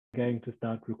Going to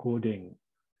start recording.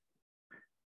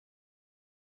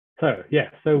 So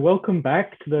welcome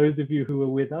back to those of you who were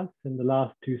with us in the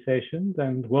last two sessions,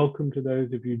 and welcome to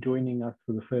those of you joining us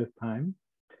for the first time.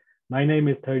 My name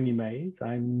is Tony Mays.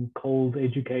 I'm Coles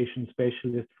Education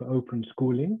Specialist for Open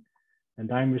Schooling,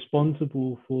 and I'm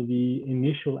responsible for the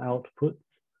initial outputs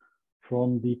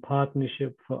from the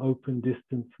Partnership for Open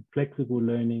Distance Flexible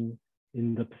Learning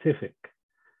in the Pacific.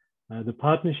 The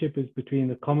partnership is between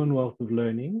the Commonwealth of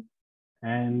Learning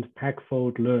and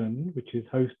Packfold Learn, which is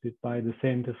hosted by the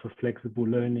Center for Flexible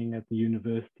Learning at the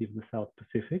University of the South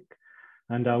Pacific.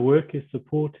 And our work is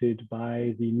supported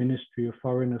by the Ministry of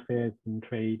Foreign Affairs and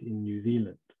Trade in New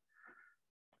Zealand.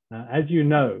 As you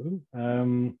know,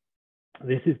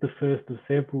 this is the first of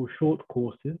several short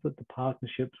courses that the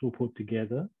partnerships will put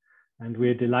together. And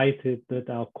we're delighted that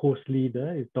our course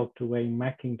leader is Dr. Wayne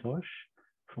McIntosh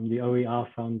from the OER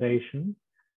Foundation,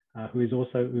 who is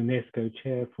also UNESCO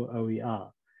Chair for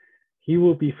OER. He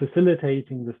will be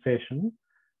facilitating the session,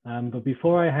 but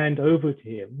before I hand over to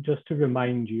him, just to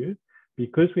remind you,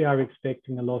 because we are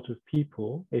expecting a lot of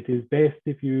people, it is best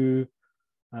if you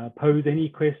pose any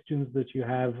questions that you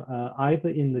have either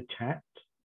in the chat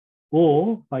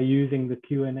or by using the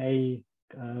Q&A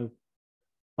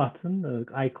button,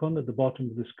 icon at the bottom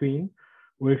of the screen.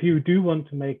 Or if you do want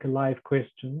to make a live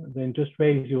question, then just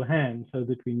raise your hand so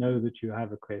that we know that you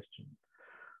have a question.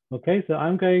 Okay, so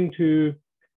I'm going to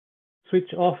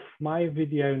switch off my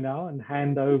video now and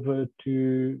hand over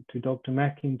to Dr.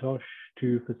 McIntosh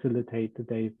to facilitate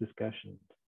today's discussion.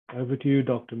 Over to you,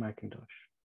 Dr. McIntosh.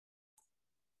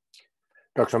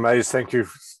 Dr. Mays, thank you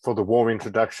for the warm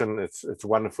introduction. It's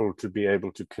wonderful to be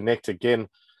able to connect again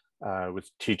with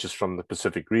teachers from the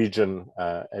Pacific region.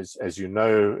 As you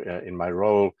know, in my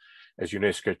role as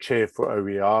UNESCO Chair for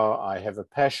OER, I have a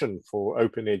passion for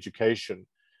open education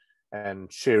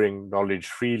and sharing knowledge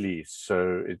freely.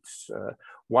 So it's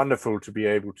wonderful to be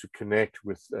able to connect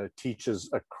with teachers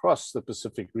across the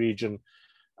Pacific region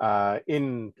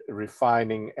in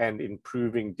refining and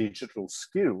improving digital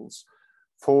skills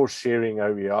for sharing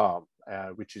OER,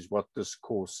 which is what this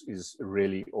course is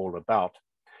really all about.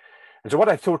 And so what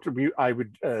I thought I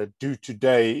would do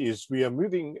today is we are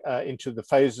moving into the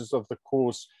phases of the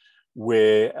course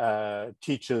where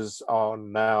teachers are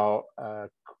now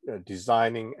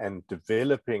designing and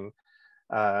developing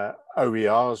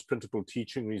OERs, printable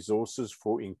teaching resources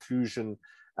for inclusion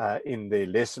in their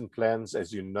lesson plans.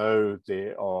 As you know,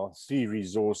 there are 3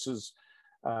 resources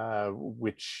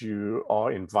which you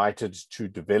are invited to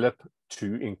develop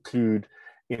to include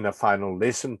in a final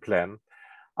lesson plan.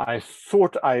 I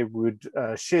thought I would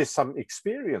share some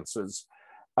experiences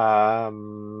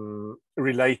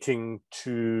relating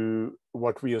to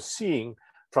what we are seeing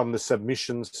from the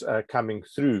submissions coming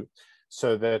through,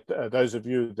 so that those of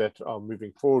you that are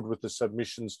moving forward with the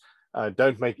submissions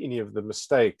don't make any of the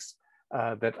mistakes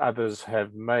that others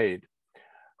have made.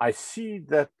 I see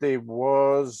that there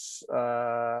was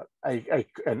an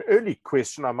early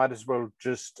question. I might as well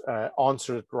just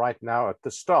answer it right now at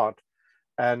the start.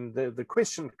 And the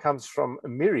question comes from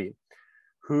Miri,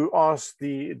 who asked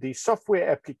the software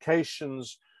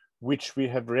applications which we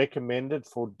have recommended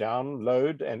for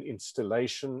download and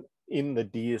installation in the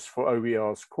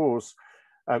DS4OERS course.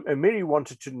 Miri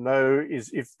wanted to know is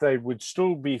if they would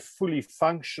still be fully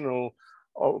functional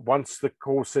once the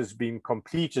course has been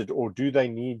completed, or do they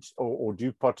need, or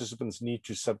do participants need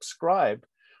to subscribe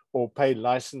or pay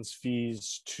license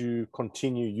fees to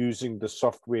continue using the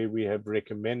software we have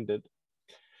recommended?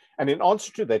 And in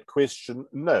answer to that question,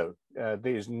 no,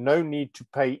 there is no need to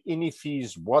pay any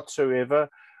fees whatsoever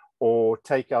or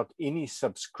take out any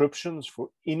subscriptions for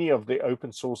any of the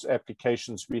open source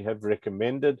applications we have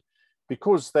recommended,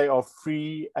 because they are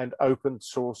free and open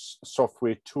source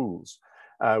software tools,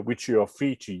 which you are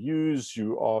free to use.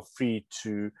 You are free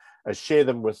to share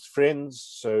them with friends.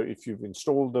 So if you've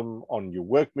installed them on your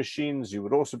work machines, you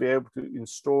would also be able to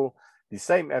install the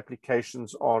same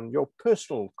applications on your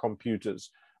personal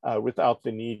computers without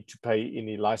the need to pay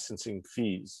any licensing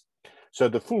fees. So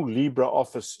the full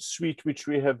LibreOffice suite, which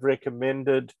we have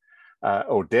recommended,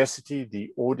 Audacity,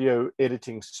 the audio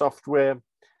editing software,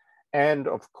 and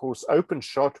of course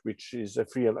OpenShot, which is a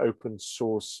free and open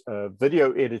source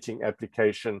video editing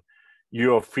application,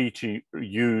 you are free to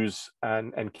use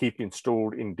and keep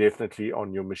installed indefinitely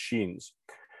on your machines,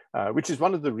 which is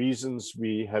one of the reasons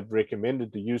we have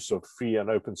recommended the use of free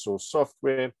and open source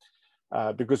software,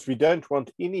 because we don't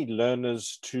want any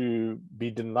learners to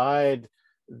be denied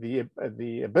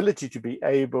the ability to be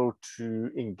able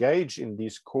to engage in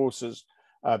these courses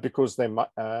because they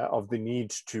of the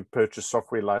need to purchase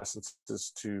software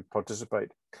licenses to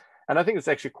participate. And I think it's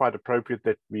actually quite appropriate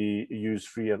that we use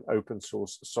free and open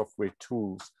source software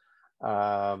tools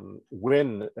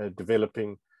when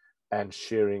developing and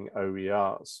sharing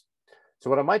OERs. So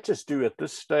what I might just do at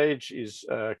this stage is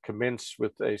commence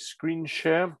with a screen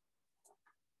share.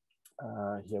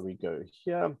 Here we go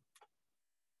here.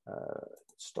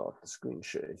 Start the screen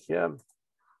share here.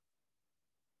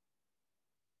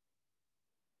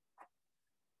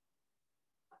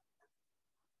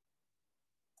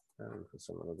 And for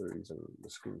some other reason, the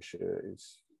screen share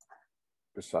is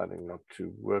deciding not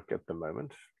to work at the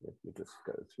moment. Let me just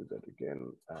go through that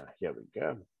again. Here we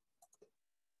go.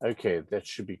 Okay, that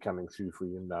should be coming through for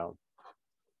you now.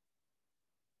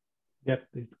 Yep,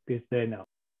 it's there now.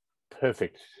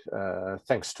 Perfect.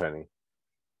 Thanks, Tony.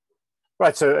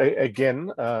 Right, so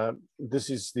again, this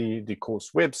is the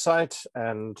course website,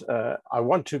 and I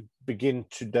want to begin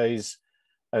today's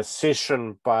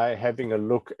session by having a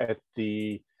look at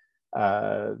the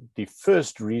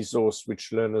first resource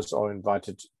which learners are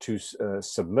invited to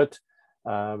submit.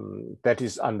 That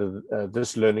is under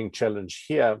this learning challenge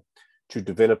here, to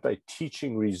develop a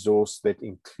teaching resource that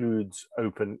includes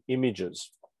open images.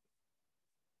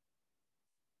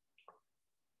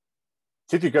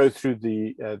 So if you go through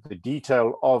the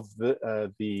detail of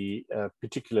the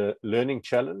particular learning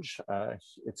challenge,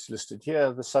 it's listed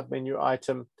here, the submenu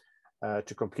item,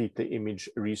 to complete the image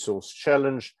resource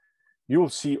challenge. You'll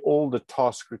see all the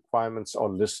task requirements are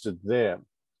listed there.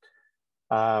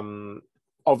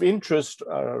 Of interest,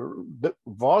 the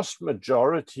vast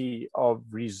majority of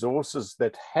resources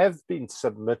that have been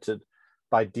submitted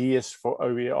by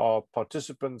DS4OER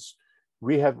participants,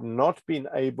 we have not been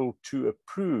able to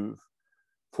approve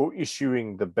for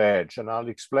issuing the badge. And I'll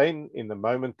explain in a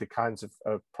moment the kinds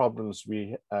of problems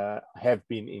we have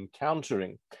been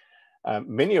encountering,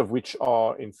 many of which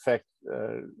are in fact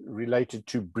related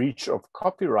to breach of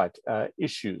copyright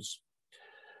issues.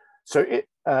 So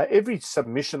every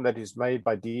submission that is made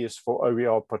by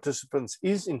DS4OER participants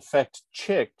is in fact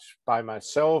checked by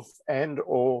myself and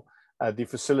or the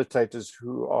facilitators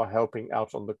who are helping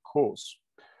out on the course.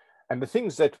 And the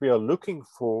things that we are looking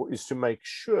for is to make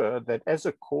sure that as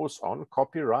a course on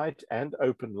copyright and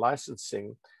open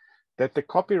licensing, that the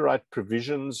copyright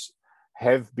provisions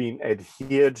have been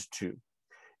adhered to.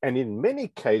 And in many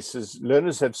cases,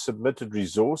 learners have submitted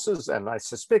resources, and I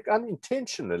suspect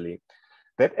unintentionally,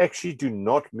 that actually do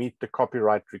not meet the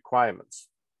copyright requirements.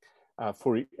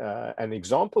 And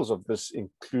examples of this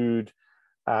include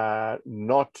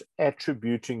not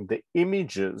attributing the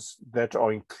images that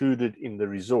are included in the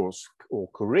resource, or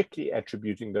correctly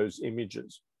attributing those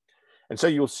images. And so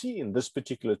you'll see in this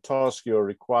particular task, you're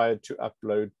required to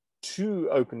upload 2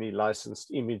 openly licensed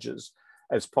images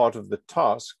as part of the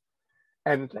task.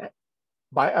 And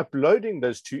by uploading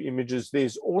those 2 images,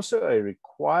 there's also a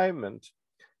requirement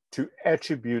to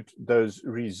attribute those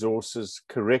resources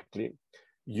correctly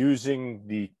using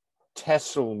the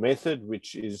tassel method,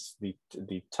 which is the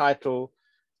title,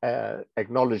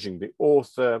 acknowledging the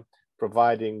author,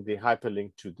 providing the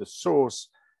hyperlink to the source,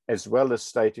 as well as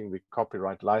stating the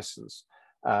copyright license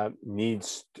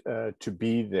needs to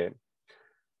be there.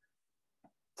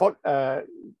 For,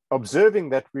 observing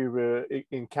that we were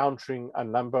encountering a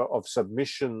number of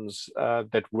submissions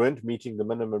that weren't meeting the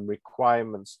minimum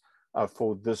requirements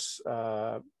for this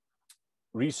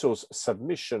resource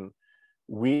submission,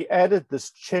 we added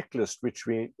this checklist, which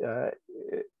we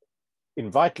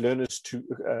invite learners to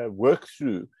work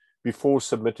through before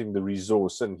submitting the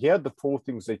resource. And here are the 4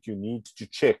 things that you need to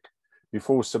check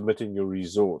before submitting your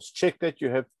resource. Check that you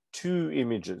have 2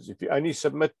 images. If you only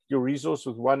submit your resource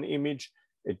with 1 image,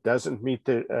 it doesn't meet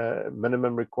the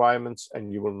minimum requirements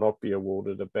and you will not be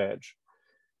awarded a badge.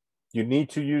 You need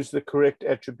to use the correct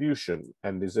attribution,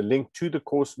 and there's a link to the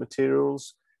course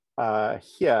materials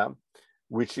here,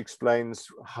 which explains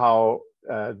how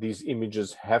these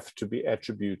images have to be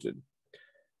attributed.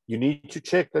 You need to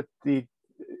check that the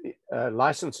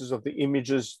licenses of the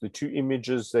images, the 2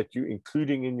 images that you're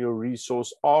including in your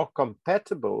resource, are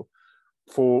compatible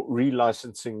for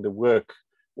relicensing the work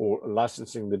or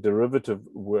licensing the derivative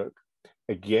work.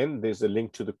 Again, there's a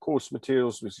link to the course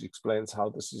materials, which explains how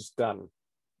this is done.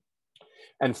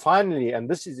 And finally, and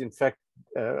this is in fact,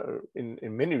 in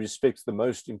many respects, the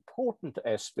most important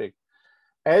aspect,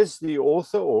 as the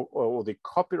author or the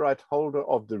copyright holder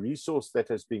of the resource that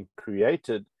has been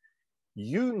created,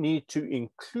 you need to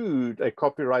include a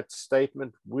copyright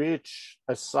statement which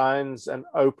assigns an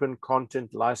open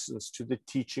content license to the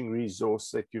teaching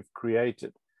resource that you've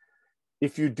created.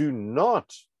 If you do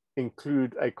not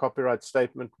include a copyright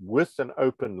statement with an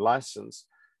open license,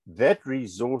 that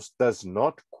resource does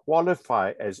not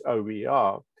qualify as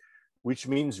OER which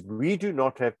means we do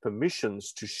not have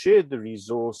permissions to share the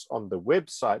resource on the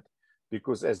website,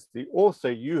 because as the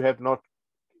author, you have not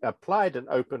applied an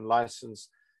open license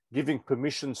giving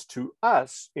permissions to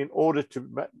us in order to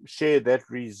share that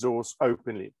resource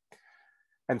openly.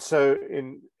 And so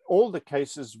in all the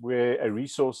cases where a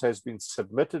resource has been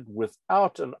submitted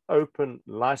without an open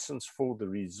license for the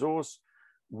resource,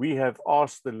 we have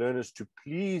asked the learners to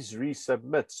please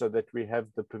resubmit so that we have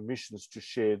the permissions to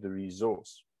share the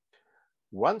resource.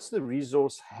 Once the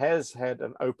resource has had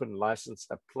an open license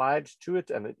applied to it,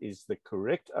 and it is the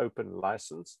correct open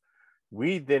license,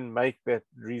 we then make that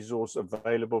resource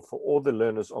available for all the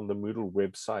learners on the Moodle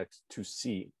website to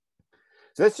see.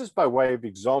 So that's just by way of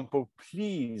example.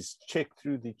 Please check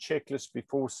through the checklist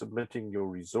before submitting your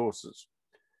resources.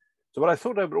 So what I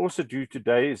thought I would also do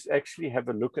today is actually have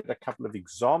a look at a couple of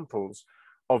examples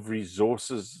of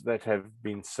resources that have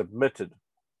been submitted.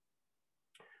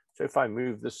 So if I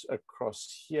move this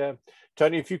across here,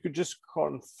 Tony, if you could just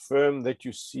confirm that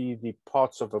you see the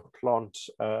parts of a plant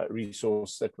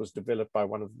resource that was developed by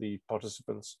one of the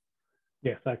participants.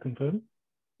 Yes, I confirm.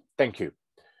 Thank you.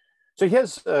 So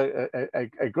here's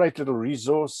a great little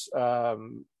resource, a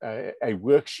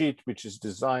worksheet which is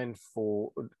designed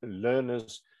for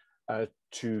learners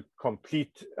to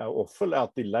complete or fill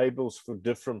out the labels for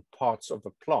different parts of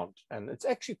a plant. And it's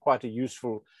actually quite a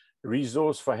useful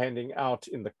resource for handing out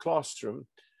in the classroom.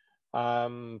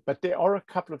 But there are a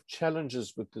couple of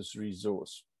challenges with this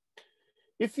resource.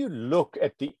 If you look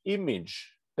at the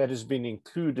image that has been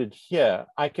included here,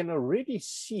 I can already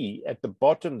see at the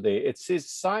bottom there, it says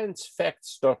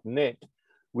sciencefacts.net,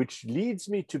 which leads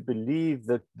me to believe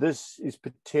that this is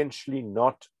potentially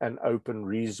not an open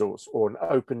resource or an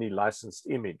openly licensed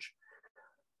image.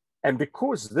 And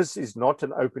because this is not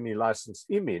an openly licensed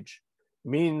image,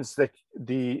 means that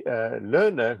the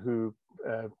learner who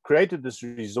created this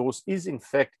resource is in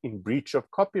fact in breach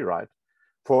of copyright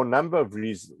for a number of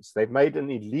reasons. They've made an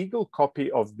illegal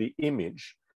copy of the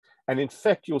image. And in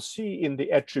fact, you'll see in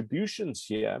the attributions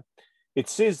here, it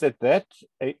says that that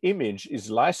image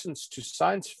is licensed to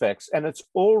ScienceFacts and it's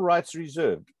all rights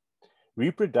reserved.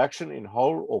 Reproduction in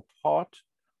whole or part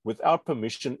without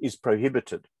permission is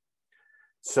prohibited.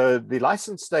 So the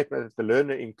license statement that the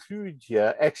learner includes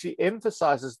here actually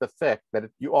emphasizes the fact that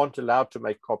you aren't allowed to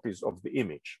make copies of the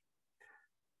image.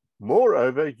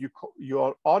 Moreover,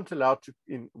 you aren't allowed to,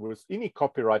 with any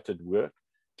copyrighted work,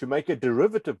 to make a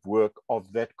derivative work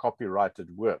of that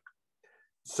copyrighted work.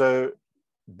 So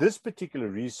this particular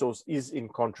resource is in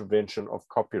contravention of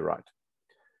copyright.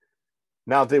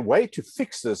 Now, the way to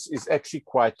fix this is actually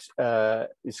quite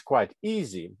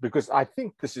easy, because I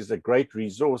think this is a great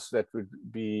resource that would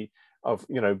be of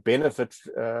benefit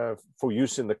for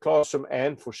use in the classroom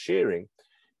and for sharing,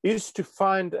 is to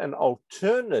find an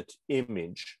alternate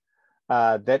image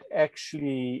that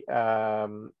actually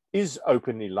is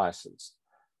openly licensed.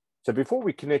 So before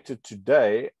we connected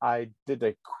today, I did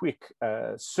a quick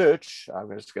search.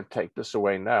 I'm just going to take this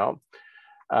away now.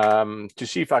 To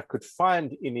see if I could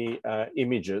find any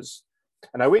images.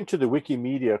 And I went to the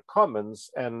Wikimedia Commons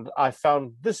and I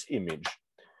found this image.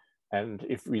 And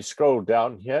if we scroll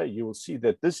down here, you will see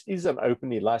that this is an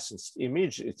openly licensed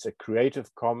image. It's a Creative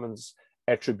Commons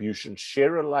Attribution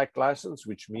Share Alike license,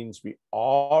 which means we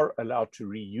are allowed to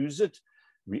reuse it.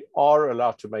 We are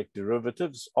allowed to make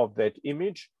derivatives of that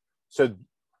image. So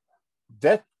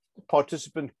that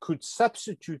participant could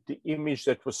substitute the image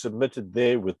that was submitted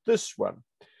there with this one.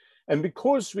 And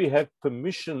because we have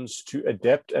permissions to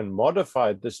adapt and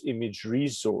modify this image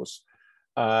resource,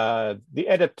 the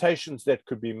adaptations that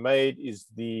could be made is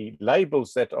the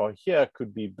labels that are here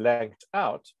could be blanked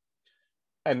out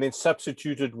and then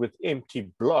substituted with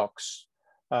empty blocks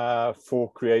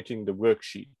for creating the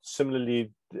worksheet.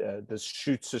 Similarly, the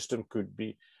shoot system could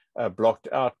be blocked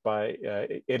out by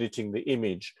editing the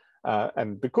image.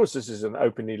 And because this is an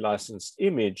openly licensed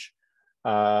image,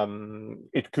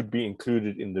 it could be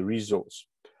included in the resource.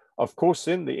 Of course,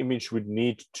 then the image would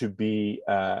need to be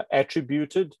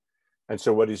attributed. And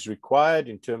so what is required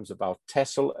in terms of our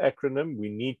TASL acronym, we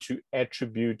need to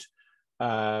attribute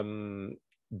the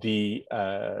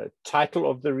title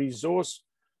of the resource.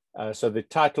 So the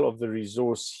title of the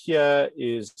resource here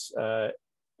is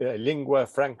Lingua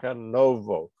Franca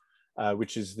Novo,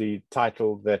 which is the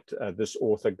title that this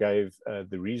author gave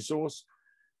the resource.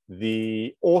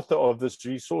 The author of this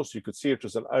resource, you could see it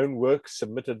was an own work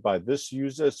submitted by this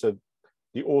user. So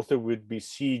the author would be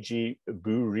C.G.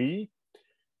 Buri.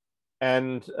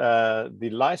 And the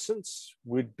license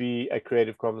would be a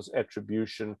Creative Commons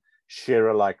Attribution Share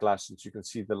Alike license. You can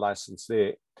see the license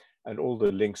there, and all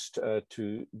the links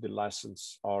to the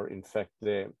license are in fact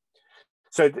there.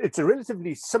 So it's a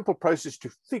relatively simple process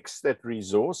to fix that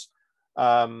resource.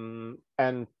 And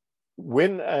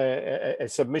when a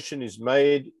submission is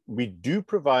made, we do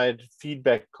provide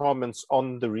feedback comments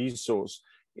on the resource,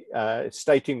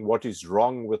 stating what is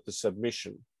wrong with the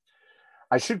submission.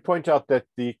 I should point out that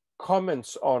the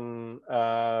comments on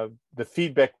the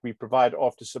feedback we provide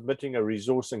after submitting a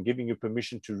resource and giving you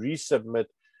permission to resubmit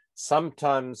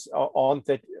sometimes aren't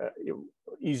that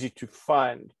easy to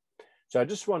find. So I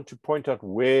just want to point out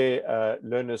where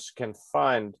learners can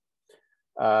find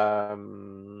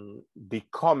the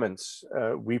comments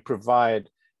we provide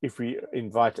if we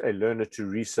invite a learner to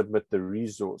resubmit the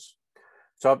resource.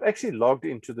 So I've actually logged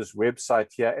into this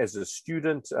website here as a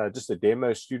student, just a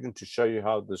demo student, to show you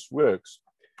how this works.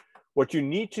 What you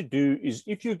need to do is,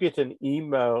 if you get an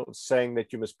email saying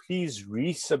that you must please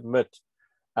resubmit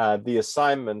the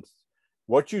assignment,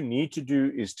 what you need to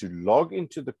do is to log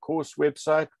into the course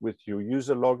website with your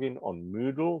user login on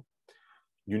Moodle.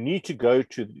 You need to go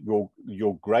to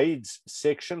your grades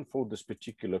section for this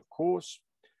particular course.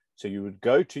 So you would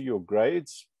go to your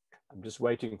grades. I'm just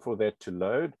waiting for that to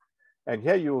load. And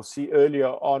here you will see earlier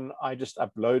on, I just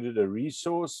uploaded a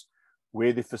resource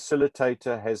where the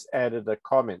facilitator has added a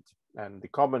comment. And the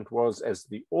comment was, as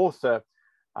the author,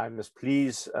 I must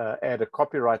please add a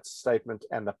copyright statement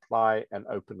and apply an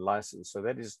open license. So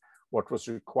that is what was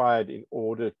required in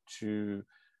order to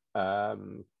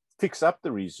fix up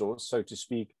the resource, so to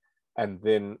speak, and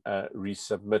then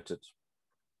resubmit it.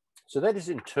 So that is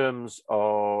in terms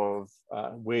of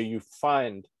where you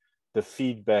find the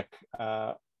feedback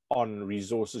on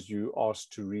resources you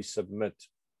asked to resubmit.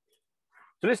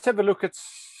 So let's have a look at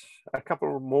a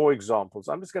couple more examples.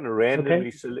 I'm just going to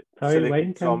randomly select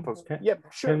examples. Yep,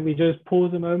 sure. Can we just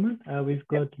pause a moment? We've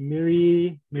got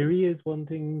Miri. Miri is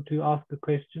wanting to ask a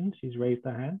question. She's raised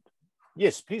her hand.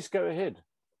 Yes, please go ahead.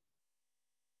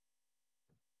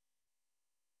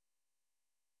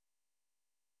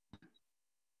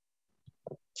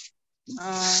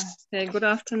 Hey, good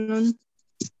afternoon.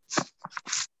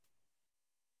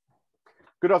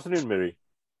 Good afternoon, Miri.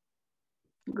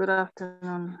 Good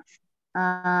afternoon.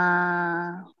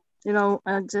 You know,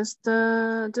 just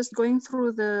going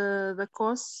through the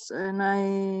course, and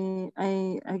I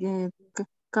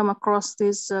come across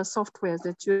this software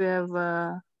that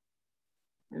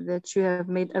you have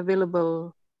made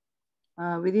available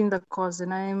within the course,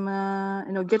 and I'm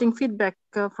you know, getting feedback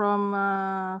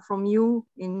from you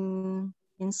in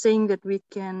saying that we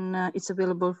can it's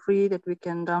available free, that we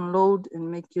can download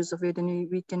and make use of it, and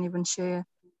we can even share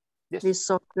these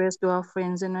softwares to our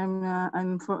friends, and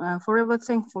I'm forever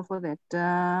thankful for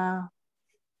that.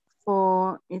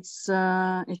 For it's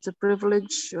a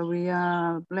privilege. We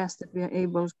are blessed that we are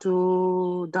able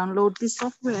to download this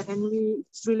software, and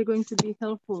it's really going to be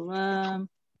helpful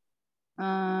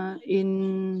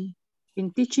in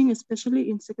teaching, especially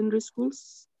in secondary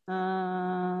schools,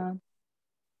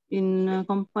 in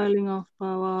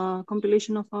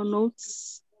compilation of our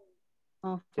notes,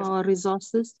 of our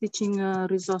resources, teaching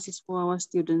resources for our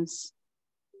students.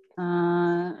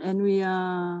 And we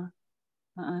are,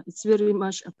 it's very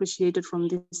much appreciated from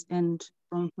this end,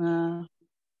 from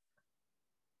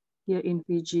here in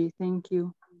Fiji. Thank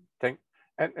you.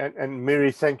 And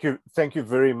Miri, thank you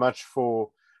very much for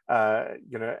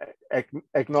you know,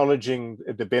 acknowledging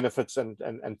the benefits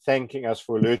and thanking us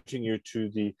for alerting you to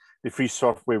the free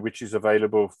software which is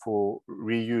available for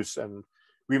reuse. And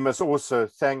we must also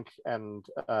thank and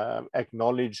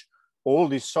acknowledge all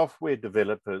the software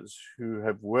developers who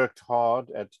have worked hard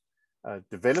at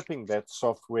developing that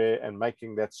software and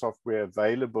making that software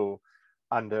available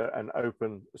under an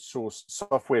open source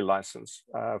software license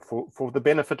for the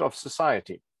benefit of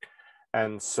society.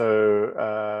 And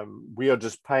so we are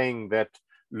just paying that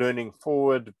learning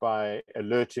forward by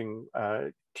alerting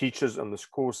teachers on this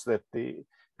course that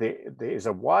there is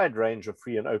a wide range of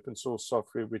free and open source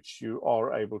software which you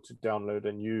are able to download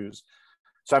and use.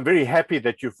 So I'm very happy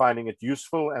that you're finding it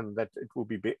useful and that it will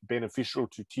be beneficial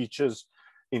to teachers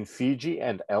in Fiji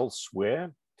and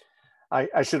elsewhere.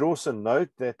 I should also note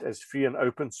that as free and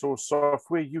open source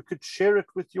software, you could share it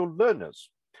with your learners.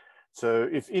 So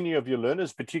if any of your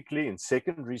learners, particularly in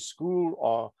secondary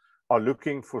school, are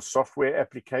looking for software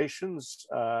applications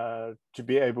to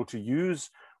be able to use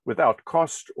without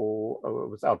cost or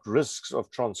without risks of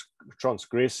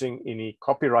transgressing any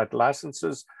copyright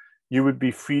licenses, you would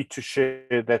be free to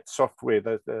share that software,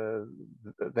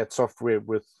 that software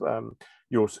with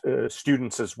your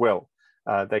students as well.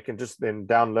 They can just then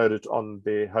download it on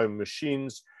their home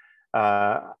machines.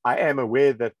 I am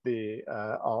aware that there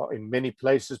are in many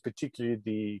places, particularly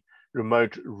the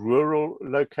remote rural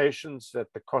locations, that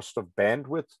the cost of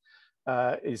bandwidth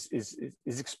is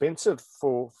expensive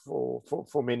for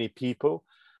many people.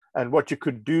 And what you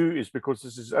could do is, because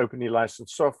this is openly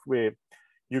licensed software,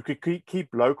 you could keep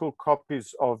local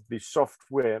copies of the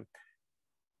software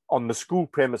on the school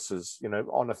premises, you know,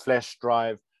 on a flash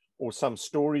drive or some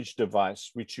storage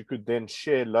device, which you could then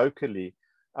share locally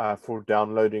for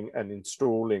downloading and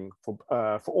installing for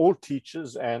all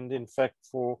teachers, and in fact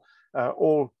for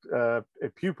all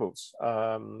pupils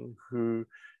who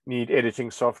need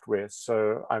editing software.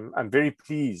 So I'm very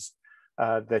pleased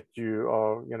that you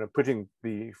are, you know, putting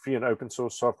the free and open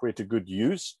source software to good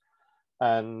use,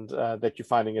 and that you're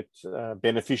finding it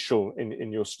beneficial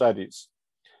in your studies.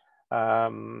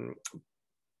 So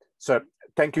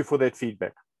thank you for that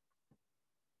feedback.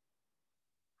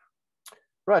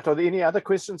 Right, are there any other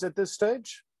questions at this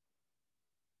stage?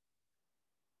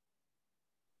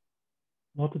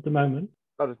 Not at the moment.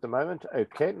 Not at the moment,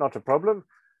 okay, not a problem.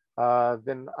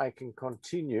 Then I can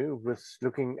continue with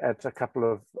looking at a couple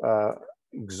of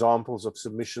examples of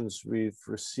submissions we've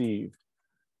received.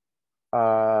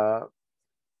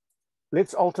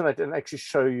 Let's alternate and actually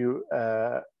show you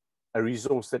a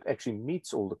resource that actually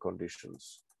meets all the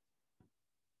conditions.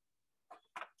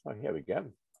 Oh, here we go.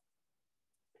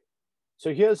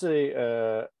 So here's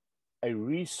a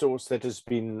resource that has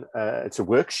been, it's a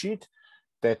worksheet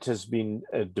that has been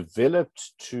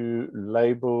developed to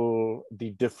label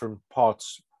the different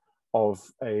parts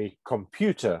of a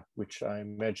computer, which I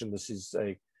imagine this is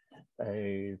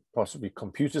a possibly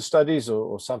computer studies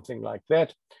or something like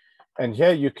that. And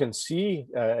here you can see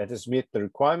it has met the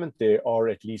requirement. There are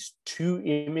at least 2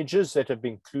 images that have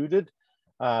been included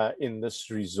in this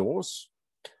resource.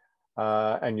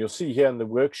 And you'll see here in the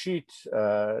worksheet,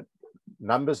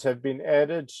 numbers have been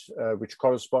added, which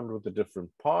correspond with the different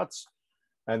parts.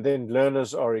 And then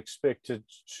learners are expected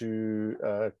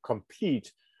to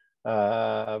complete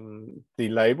the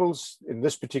labels. In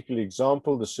this particular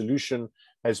example, the solution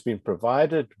has been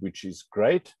provided, which is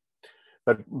great.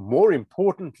 But more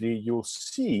importantly, you'll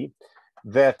see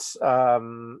that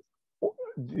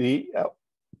the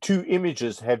 2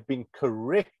 images have been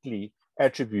correctly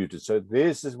attributed. So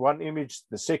there's this one image,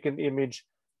 the second image,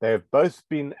 they have both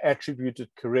been attributed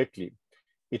correctly.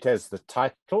 It has the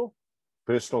title,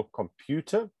 personal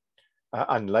computer,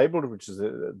 unlabeled, which is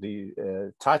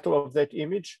the title of that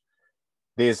image.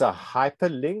 There's a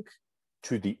hyperlink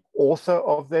to the author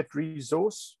of that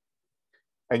resource.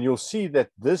 And you'll see that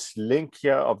this link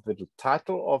here of the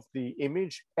title of the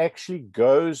image actually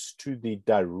goes to the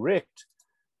direct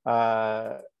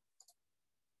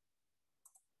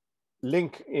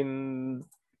link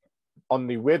on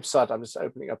the website. I'm just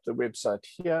opening up the website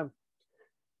here.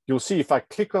 You'll see if I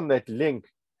click on that link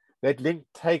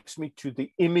takes me to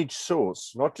the image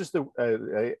source, not just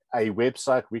a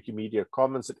website, Wikimedia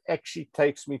Commons. It actually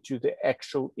takes me to the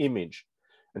actual image.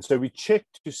 And so we check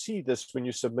to see this when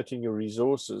you're submitting your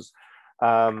resources,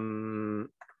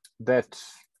 that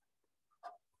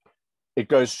it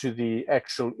goes to the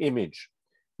actual image.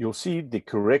 You'll see the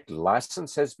correct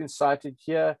license has been cited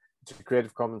here. It's a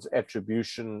Creative Commons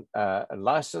attribution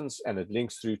license, and it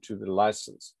links through to the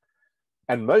license.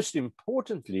 And most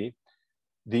importantly,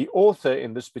 the author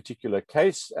in this particular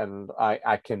case, and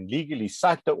I can legally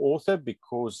cite the author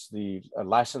because the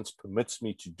license permits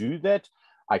me to do that.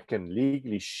 I can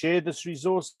legally share this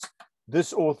resource.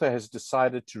 This author has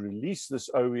decided to release this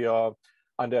OER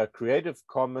under a Creative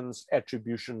Commons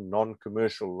attribution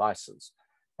non-commercial license,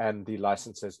 and the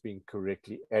license has been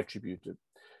correctly attributed.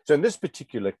 So in this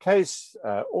particular case,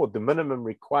 the minimum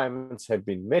requirements have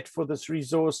been met for this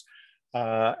resource,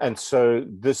 and so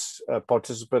this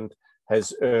participant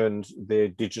has earned their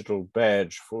digital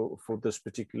badge for this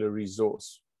particular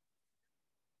resource.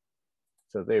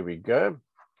 So there we go.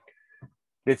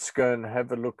 Let's go and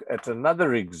have a look at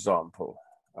another example.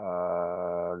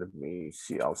 Let me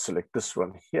see, I'll select this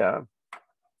one here.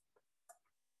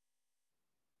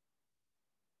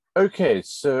 Okay,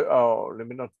 so let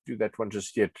me not do that one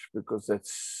just yet because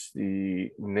that's the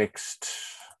next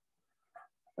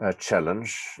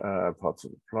challenge, parts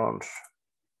of the plant.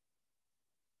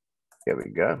 Here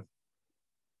we go.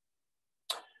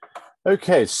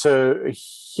 Okay, so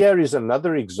here is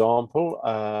another example.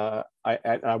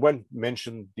 I won't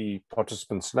mention the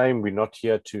participant's name. We're not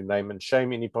here to name and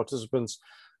shame any participants.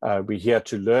 We're here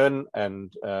to learn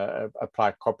and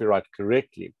apply copyright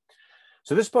correctly.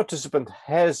 So this participant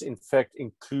has in fact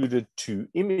included 2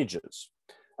 images,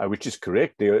 which is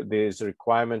correct. There's a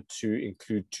requirement to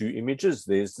include 2 images.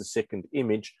 There's the second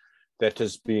image that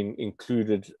has been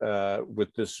included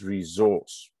with this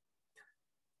resource.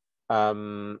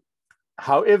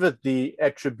 However, the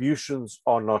attributions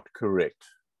are not correct.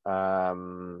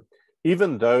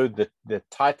 even though the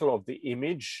title of the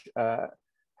image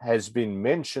has been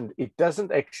mentioned, it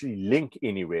doesn't actually link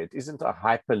anywhere. It isn't a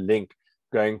hyperlink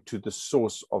going to the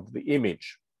source of the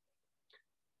image.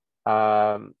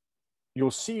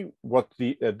 You'll see what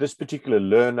this particular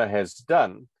learner has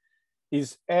done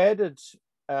is added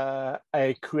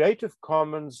a Creative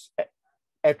Commons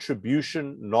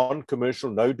attribution, non-commercial,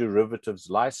 no derivatives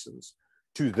license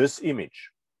to this image.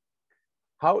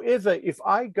 However, if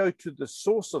I go to the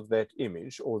source of that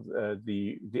image or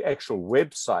the actual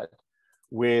website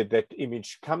where that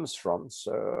image comes from,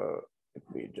 so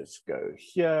let me just go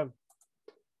here.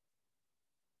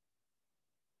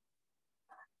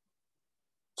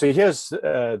 So here's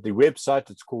the website.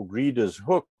 It's called Reader's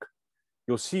Hook.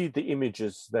 You'll see the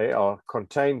images. They are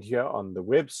contained here on the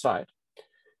website.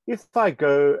 If I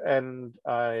go and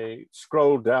I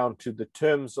scroll down to the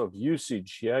terms of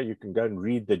usage here, you can go and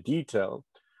read the detail.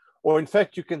 Or in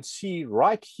fact, you can see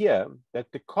right here that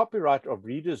the copyright of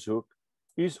Reader's Hook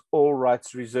is all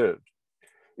rights reserved.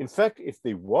 In fact, if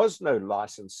there was no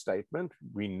license statement,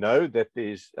 we know that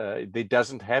there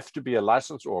doesn't have to be a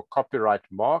license or a copyright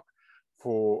mark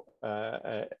for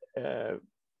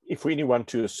if anyone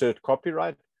to assert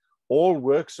copyright. All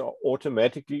works are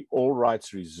automatically all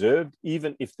rights reserved,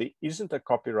 even if there isn't a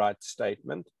copyright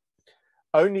statement.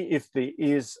 Only if there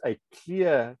is a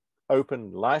clear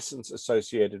open license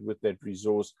associated with that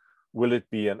resource will it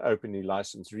be an openly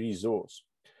licensed resource.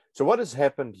 So what has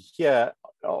happened here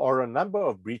are a number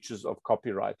of breaches of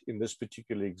copyright in this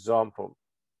particular example.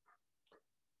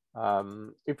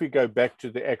 If we go back to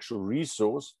the actual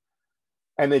resource,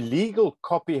 an illegal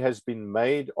copy has been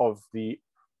made of the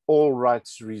all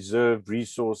rights reserved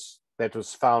resource that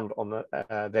was found on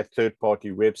that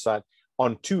third-party website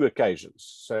on 2 occasions.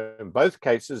 So in both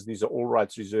cases, these are all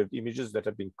rights reserved images that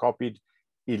have been copied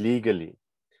illegally.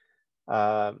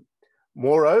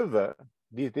 Moreover,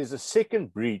 there's a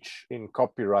second breach in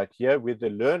copyright here where the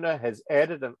learner has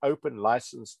added an open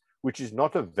license, which is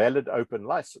not a valid open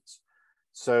license.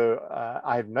 So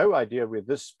I have no idea where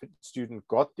this student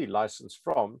got the license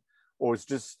from, or is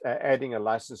just adding a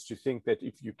license to think that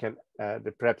if you can,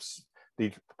 perhaps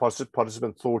the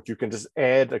participant thought you can just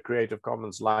add a Creative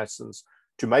Commons license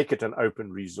to make it an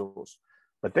open resource.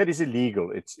 But that is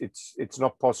illegal. It's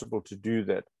not possible to do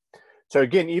that. So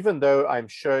again, even though I'm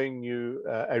showing you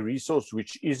a resource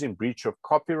which is in breach of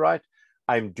copyright,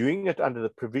 I'm doing it under the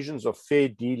provisions of fair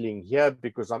dealing here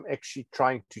because I'm actually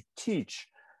trying to teach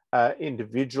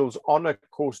individuals on a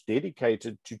course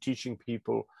dedicated to teaching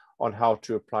people on how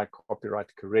to apply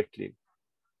copyright correctly.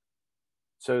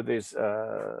 So there's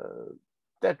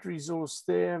that resource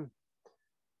there.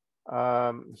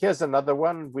 Here's another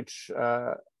one, which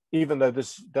even though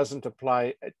this doesn't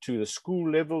apply to the school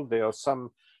level, there are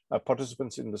some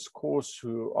participants in this course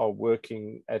who are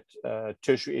working at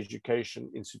tertiary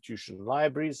education institution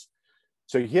libraries.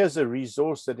 So here's a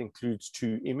resource that includes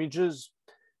 2 images.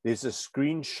 There's a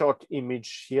screenshot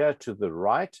image here to the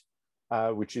right,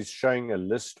 which is showing a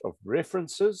list of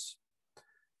references.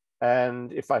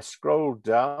 And if I scroll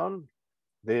down,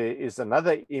 there is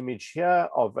another image here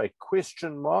of a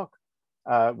question mark,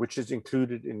 which is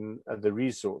included in the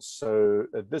resource. So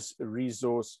this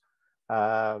resource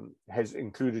has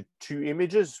included 2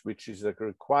 images, which is a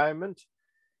requirement.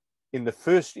 In the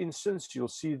first instance, you'll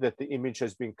see that the image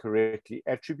has been correctly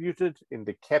attributed in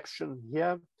the caption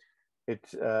here.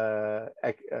 It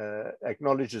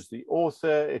acknowledges the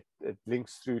author, it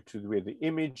links through to where the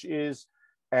image is,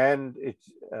 and it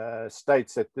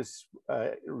states that this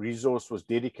resource was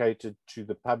dedicated to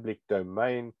the public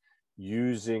domain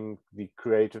using the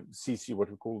creative CC, what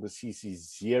we call the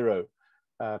CC0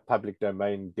 public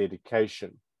domain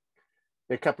dedication.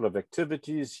 There are a couple of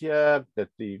activities here that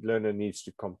the learner needs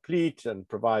to complete and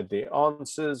provide their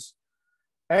answers.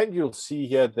 And you'll see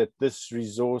here that this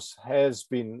resource has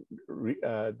been,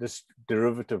 this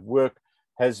derivative work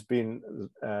has been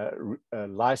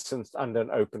licensed under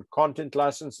an open content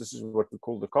license. This is what we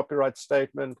call the copyright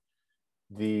statement.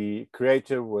 The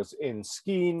creator was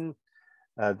N-Skeen.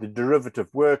 The derivative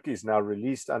work is now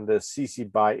released under CC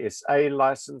by SA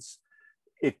license.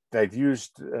 They've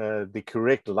used the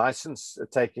correct license,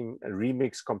 taking a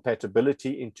remix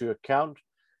compatibility into account.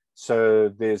 So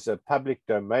there's a public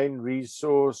domain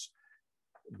resource.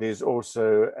 There's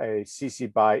also a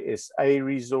CC by SA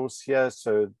resource here.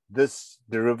 So this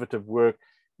derivative work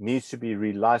needs to be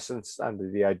relicensed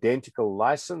under the identical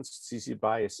license, CC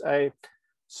by SA.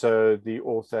 So the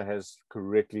author has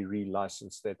correctly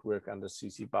relicensed that work under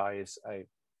CC by SA.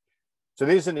 So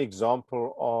there's an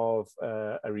example of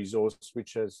a resource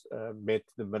which has met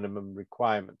the minimum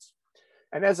requirements.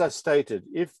 And as I stated,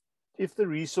 if if the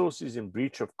resource is in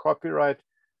breach of copyright,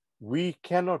 we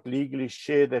cannot legally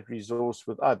share that resource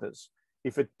with others.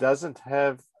 If it doesn't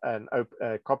have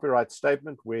a copyright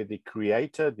statement where the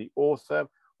creator, the author,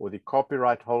 or the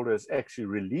copyright holder has actually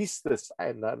released this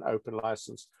in an open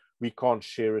license, we can't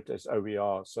share it as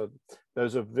OER. So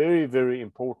those are very, very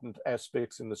important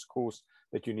aspects in this course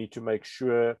that you need to make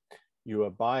sure you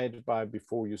abide by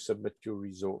before you submit your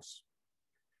resource.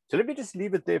 So let me just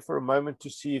leave it there for a moment to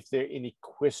see if there are any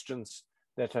questions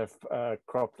that have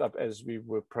cropped up as we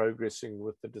were progressing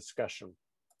with the discussion.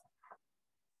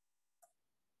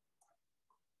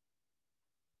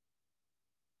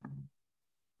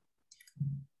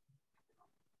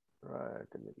 Right,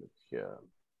 let me look here.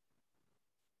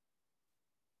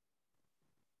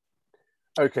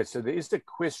 Okay, so there is a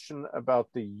question about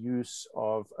the use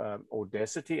of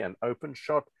Audacity and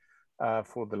OpenShot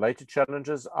for the later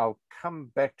challenges. I'll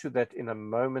come back to that in a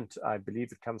moment. I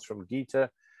believe it comes from Geeta.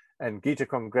 And Geeta,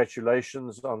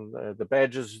 congratulations on the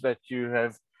badges that you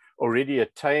have already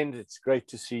attained. It's great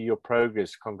to see your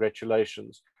progress.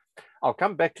 Congratulations. I'll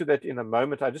come back to that in a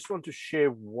moment. I just want to share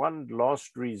one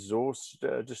last resource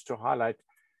just to highlight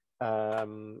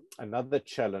another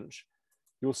challenge.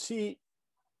 You'll see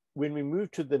when we move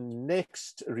to the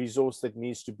next resource that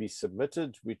needs to be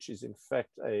submitted, which is in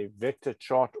fact a vector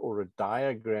chart or a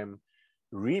diagram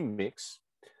remix,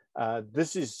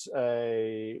 this is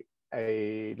a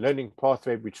learning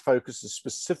pathway which focuses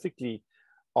specifically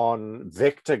on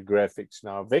vector graphics.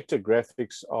 Now, vector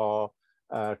graphics are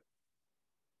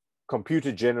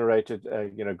computer generated,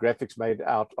 graphics made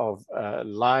out of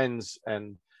lines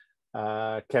and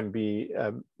can be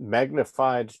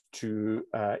magnified to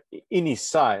any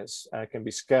size, can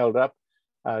be scaled up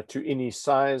to any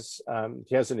size.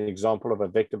 Here's an example of a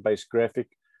vector-based graphic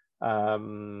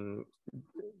that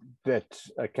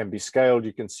can be scaled.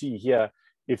 You can see here,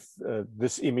 if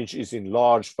this image is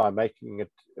enlarged by making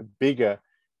it bigger,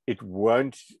 it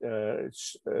won't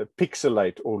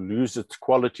pixelate or lose its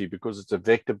quality because it's a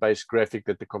vector-based graphic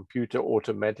that the computer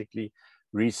automatically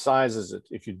resizes it.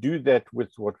 If you do that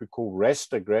with what we call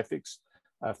raster graphics,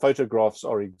 photographs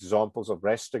are examples of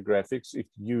raster graphics. If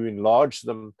you enlarge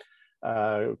them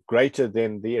greater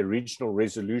than the original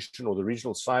resolution or the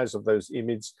original size of those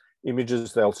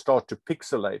images, they'll start to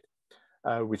pixelate,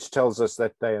 which tells us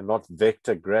that they are not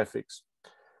vector graphics.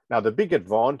 Now, the big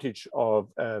advantage of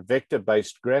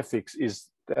vector-based graphics is,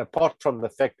 apart from the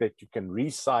fact that you can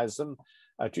resize them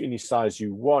to any size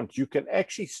you want, you can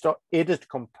actually start edit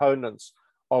components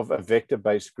of a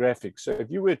vector-based graphic. So if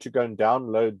you were to go and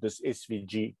download this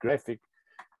SVG graphic,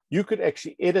 you could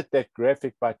actually edit that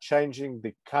graphic by changing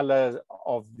the color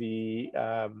of the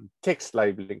text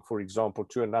labeling, for example,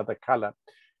 to another color.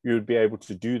 You would be able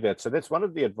to do that. So that's one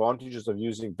of the advantages of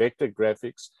using vector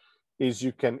graphics, is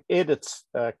you can edit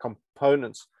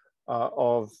components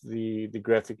of the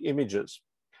graphic images.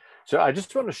 So I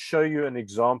just want to show you an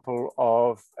example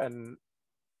of an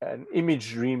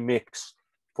image remix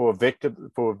for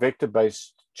a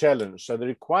vector-based challenge. So the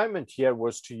requirement here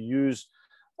was to use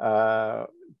 2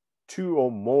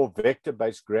 or more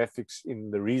vector-based graphics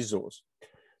in the resource.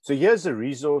 So here's a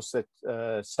resource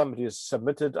that somebody has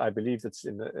submitted. I believe it's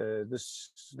in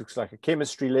this looks like a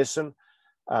chemistry lesson.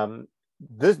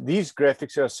 These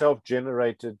graphics are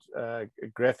self-generated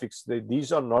graphics.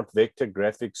 These are not vector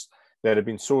graphics that have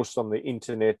been sourced on the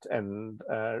internet and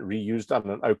reused on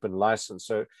an open license.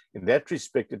 So in that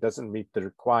respect, it doesn't meet the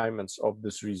requirements of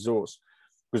this resource.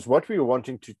 Because what we are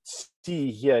wanting to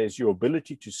see here is your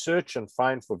ability to search and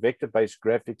find for vector-based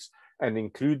graphics and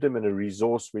include them in a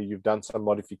resource where you've done some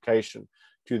modification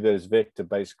to those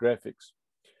vector-based graphics.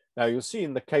 Now, you'll see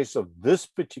in the case of this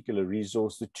particular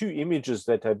resource, the 2 images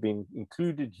that have been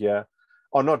included here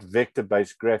are not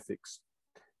vector-based graphics.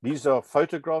 These are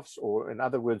photographs, or in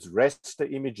other words, raster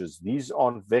images. These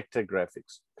aren't vector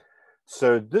graphics.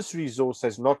 So this resource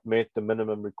has not met the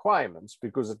minimum requirements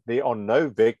because there are no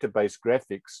vector-based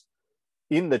graphics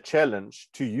in the challenge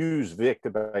to use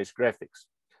vector-based graphics.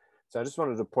 So I just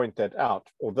wanted to point that out.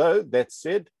 Although that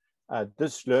said,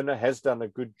 this learner has done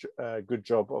a good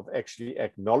job of actually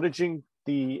acknowledging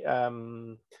the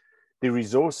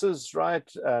resources, right,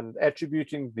 and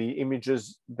attributing the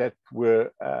images that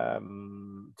were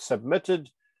submitted.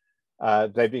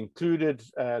 They've included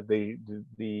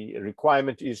the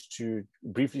requirement is to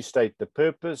briefly state the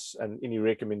purpose and any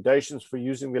recommendations for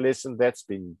using the lesson. That's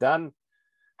been done.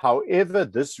 However,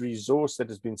 this resource that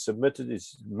has been submitted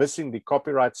is missing the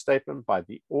copyright statement by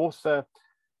the author,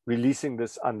 releasing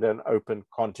this under an open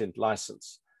content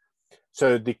license.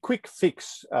 So the quick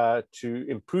fix to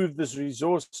improve this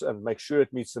resource and make sure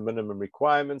it meets the minimum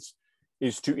requirements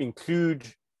is to include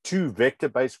to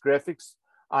vector-based graphics.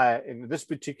 In this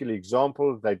particular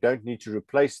example, they don't need to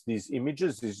replace these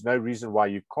images. There's no reason why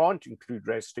you can't include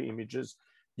raster images.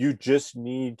 You just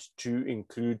need to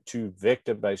include 2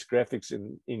 vector-based graphics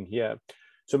in here.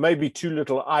 So maybe 2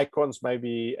 little icons,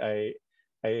 maybe a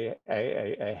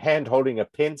hand holding a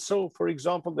pencil, for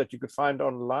example, that you could find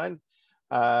online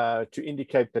to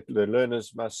indicate that the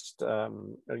learners must,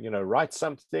 write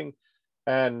something.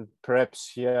 And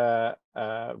perhaps here,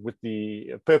 with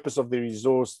the purpose of the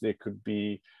resource, there could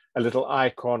be a little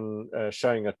icon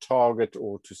showing a target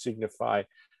or to signify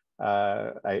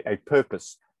a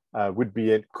purpose. Would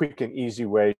be a quick and easy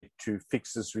way to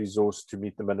fix this resource to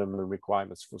meet the minimum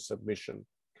requirements for submission.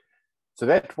 So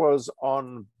that was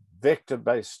on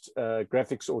vector-based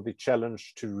graphics, or the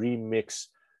challenge to remix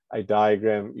a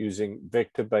diagram using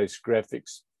vector-based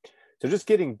graphics. So just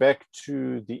getting back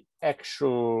to the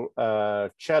actual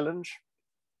challenge,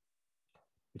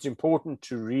 it's important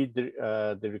to read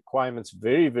the requirements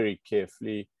very, very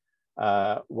carefully.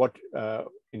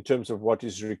 In terms of what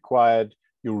is required,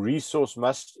 your resource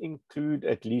must include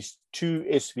at least 2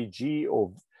 SVG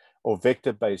or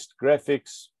vector-based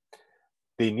graphics.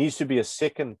 There needs to be a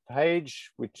second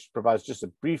page which provides just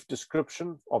a brief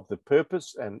description of the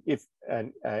purpose and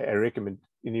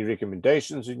any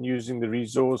recommendations in using the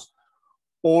resource.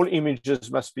 All images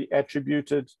must be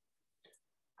attributed.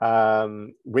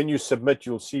 When you submit,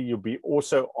 you'll see you'll be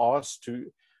also asked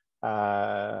to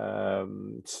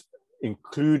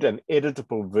include an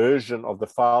editable version of the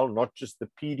file, not just the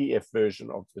PDF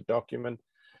version of the document.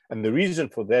 And the reason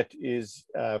for that is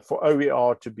for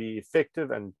OER to be effective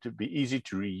and to be easy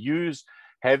to reuse,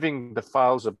 having the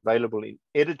files available in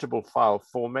editable file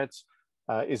formats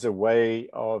is a way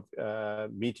of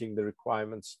meeting the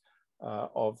requirements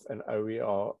of an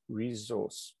OER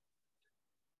resource.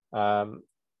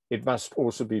 It must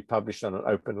also be published on an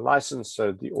open license,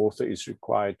 so the author is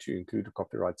required to include a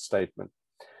copyright statement.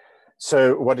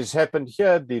 So what has happened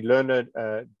here, the learner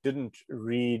didn't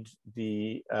read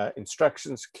the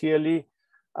instructions clearly,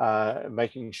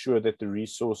 making sure that the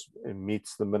resource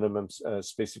meets the minimum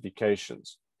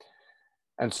specifications.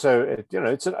 And so,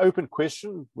 it's an open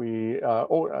question.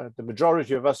 The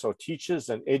majority of us are teachers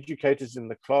and educators in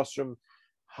the classroom.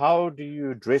 How do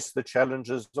you address the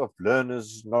challenges of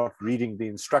learners not reading the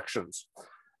instructions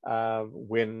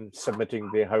when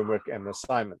submitting their homework and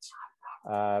assignments?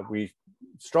 We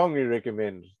strongly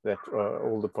recommend that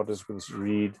all the participants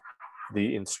read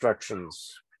the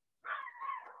instructions.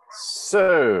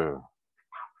 So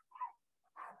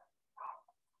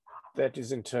that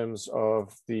is in terms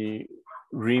of the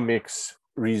remix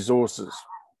resources.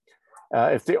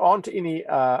 If there aren't any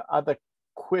other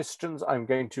questions, I'm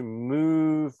going to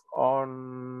move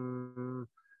on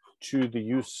to the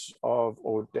use of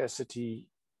Audacity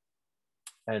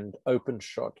and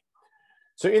OpenShot.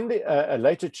 So in the a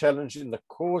later challenge in the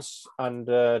course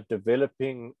under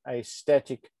developing a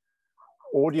static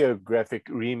audiographic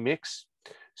remix.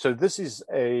 So this is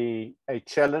a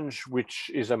challenge which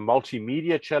is a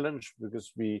multimedia challenge,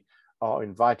 because we are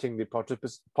inviting the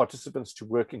participants to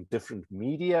work in different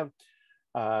media.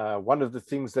 One of the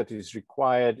things that is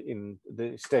required in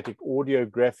the static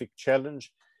audiographic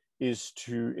challenge is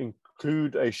to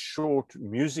include a short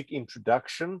music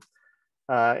introduction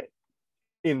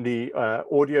in the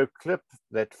audio clip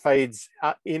that fades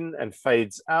in and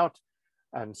fades out.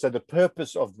 And so the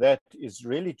purpose of that is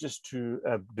really just to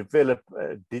develop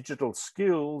digital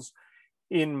skills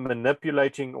in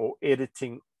manipulating or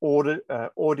editing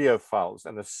audio files.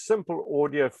 And a simple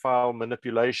audio file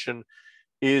manipulation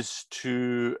is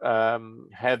to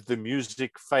have the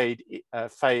music fade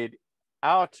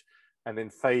out and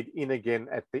then fade in again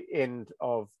at the end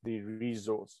of the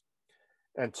resource.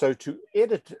 And so to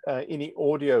edit any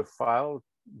audio file,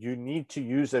 you need to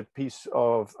use a piece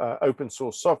of open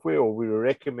source software, or we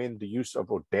recommend the use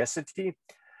of Audacity.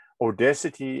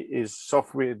 Audacity is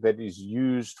software that is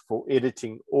used for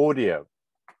editing audio.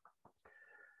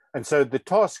 And so the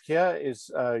task here is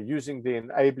using the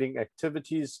enabling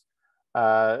activities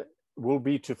will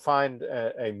be to find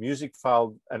a music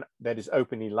file that is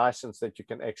openly licensed that you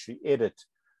can actually edit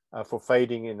for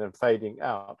fading in and fading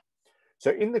out. So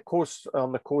in the course,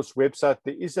 on the course website,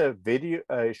 there is a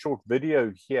short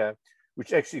video here,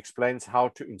 which actually explains how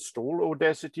to install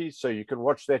Audacity. So you can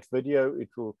watch that video. It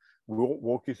will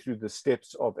walk you through the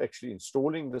steps of actually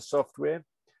installing the software.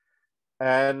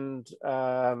 And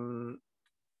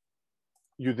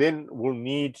you then will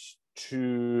need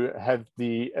to have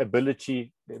the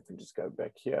ability, let me just go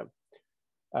back here,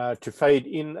 to fade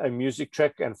in a music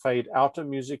track and fade out a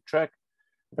music track.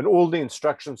 And all the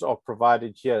instructions are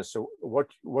provided here. So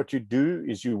what you do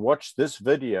is you watch this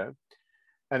video,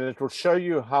 and it will show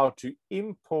you how to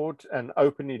import an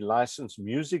openly licensed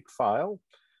music file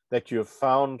that you have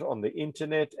found on the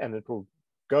internet, and it will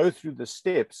go through the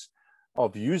steps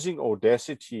of using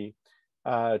Audacity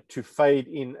to fade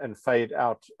in and fade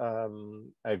out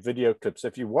a video clip. So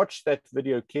if you watch that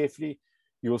video carefully,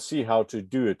 you'll see how to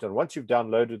do it. And once you've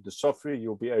downloaded the software,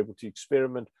 you'll be able to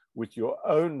experiment with your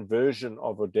own version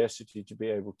of Audacity to be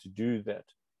able to do that.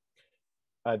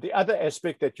 The other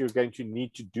aspect that you're going to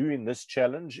need to do in this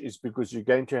challenge is because you're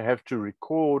going to have to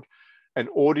record an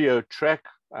audio track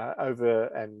over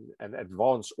an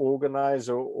advanced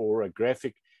organizer or a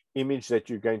graphic image that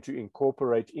you're going to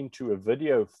incorporate into a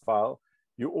video file.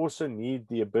 You also need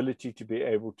the ability to be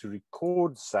able to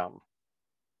record sound.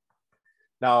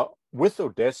 Now, with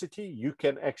Audacity, you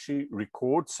can actually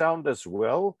record sound as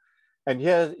well. And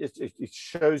here it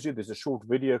shows you, there's a short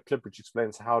video clip which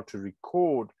explains how to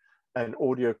record an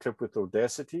audio clip with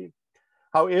Audacity.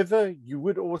 However, you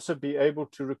would also be able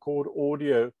to record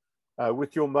audio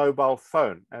with your mobile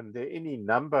phone. And there are any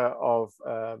number of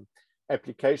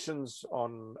applications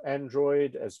on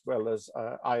Android as well as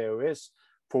iOS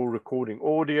for recording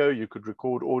audio. You could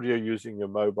record audio using your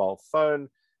mobile phone,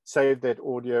 save that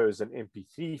audio as an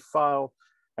MP3 file,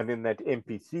 and then that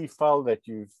MP3 file that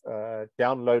you've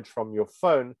downloaded from your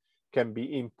phone can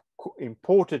be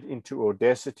imported into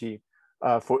Audacity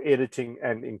for editing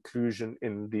and inclusion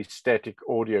in the static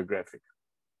audio graphic.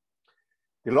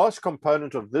 The last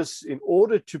component of this, in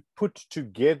order to put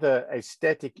together a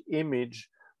static image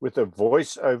with a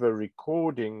voiceover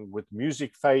recording with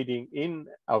music fading in,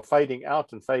 or fading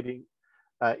out and fading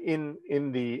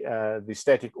in the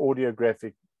static audio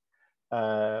graphic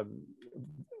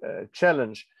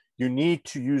challenge, you need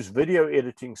to use video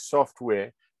editing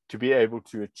software to be able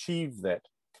to achieve that.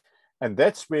 And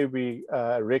that's where we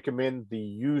recommend the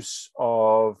use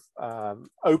of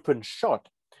OpenShot,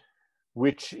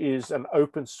 which is an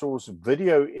open source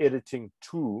video editing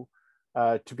tool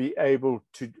to be able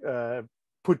to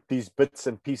put these bits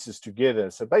and pieces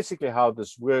together. So basically how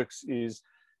this works is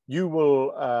you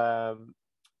will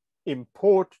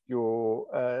import your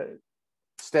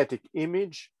static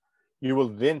image. You will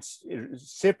then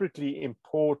separately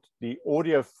import the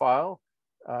audio file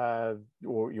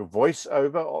or your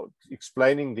voiceover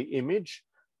explaining the image.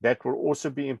 That will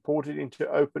also be imported into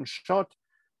OpenShot.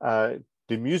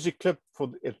 The music clip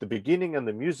at the beginning and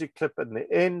the music clip at the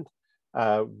end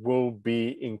will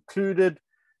be included,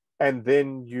 and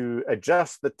then you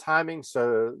adjust the timing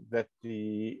so that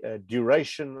the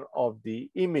duration of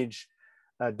the image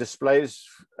displays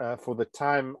for the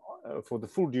time, for the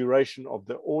full duration of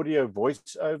the audio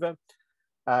voiceover.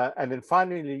 And then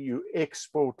finally, you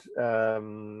export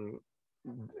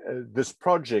this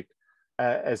project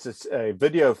as a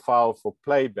video file for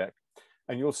playback.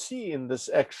 And you'll see in this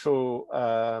actual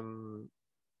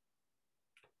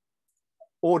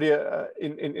audio,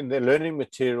 in the learning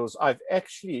materials, I've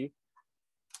actually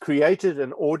created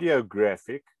an audio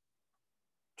graphic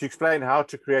to explain how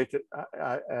to create it,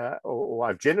 or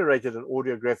I've generated an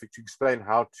audio graphic to explain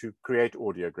how to create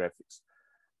audio graphics.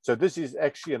 So this is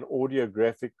actually an audio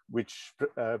graphic which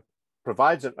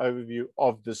provides an overview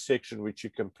of this section which you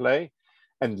can play.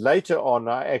 And later on,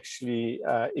 I actually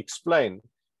explain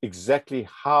exactly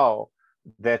how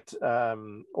that,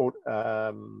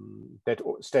 that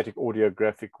static audio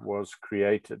graphic was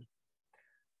created.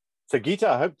 So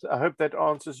Geeta, I hope that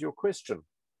answers your question.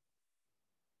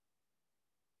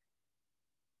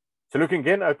 So looking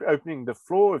again, opening the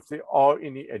floor, if there are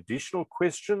any additional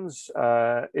questions,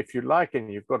 if you like,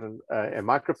 and you've got a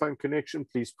microphone connection,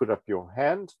 please put up your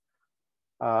hand.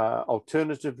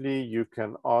 Alternatively, you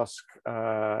can ask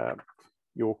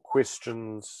your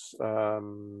questions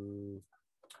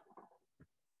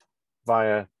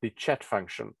via the chat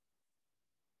function.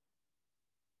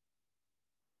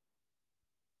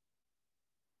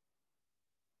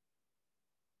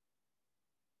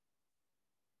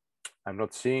 I'm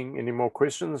not seeing any more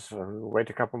questions. I'll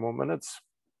wait a couple more minutes.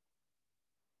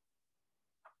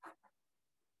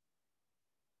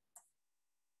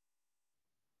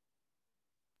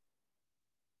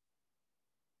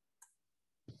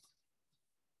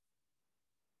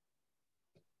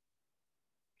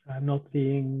 I'm not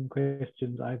seeing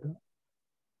questions either.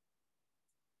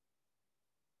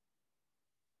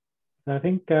 I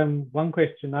think one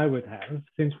question I would have,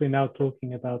 since we're now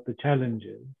talking about the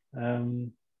challenges,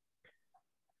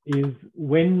 is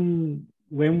when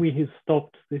we have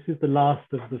stopped, this is the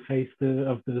last of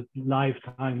the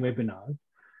lifetime webinars.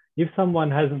 If someone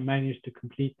hasn't managed to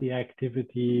complete the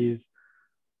activities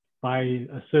by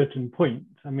a certain point,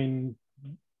 I mean,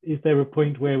 is there a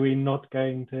point where we're not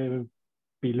going to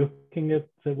be looking at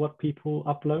what people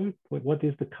upload? What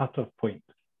is the cutoff point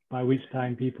by which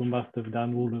time people must have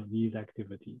done all of these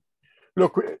activities?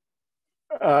 Look,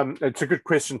 it's a good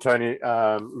question, Tony.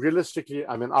 Realistically,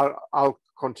 I mean, I'll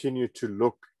continue to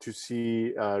look to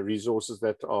see resources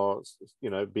that are,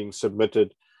 being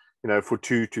submitted, for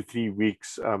 2 to 3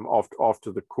 weeks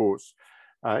after the course.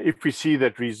 If we see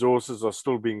that resources are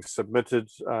still being submitted,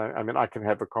 I mean, I can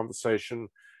have a conversation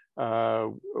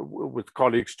with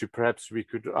colleagues to perhaps we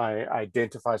could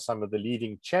identify some of the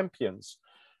leading champions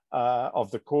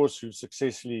of the course who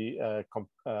successfully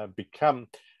become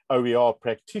OER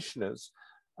practitioners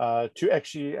to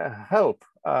actually help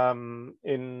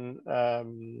in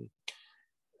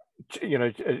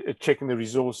checking the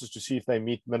resources to see if they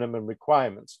meet minimum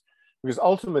requirements. Because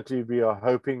ultimately we are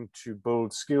hoping to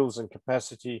build skills and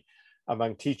capacity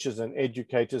among teachers and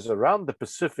educators around the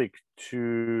Pacific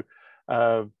to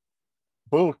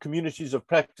build communities of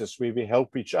practice where we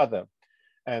help each other.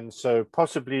 And so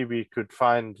possibly we could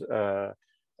find a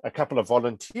couple of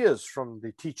volunteers from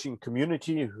the teaching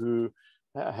community who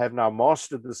have now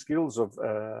mastered the skills of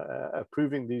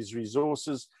approving these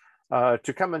resources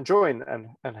to come and join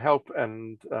and help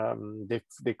and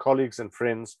their colleagues and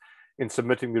friends in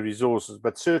submitting the resources.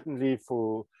 But certainly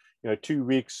for 2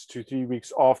 weeks to 3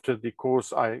 weeks after the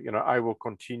course, I will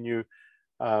continue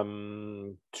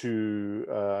to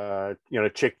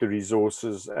check the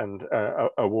resources and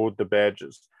award the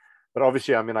badges. But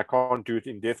obviously, I mean, I can't do it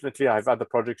indefinitely. I have other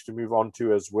projects to move on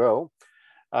to as well.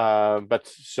 But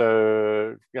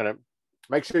so,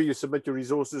 make sure you submit your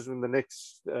resources in the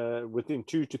next, within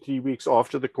 2 to 3 weeks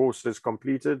after the course is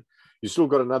completed. You still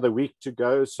got another week to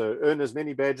go, so earn as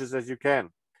many badges as you can.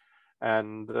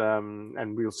 And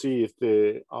we'll see if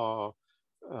there are,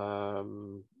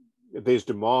 there's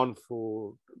demand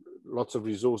for lots of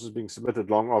resources being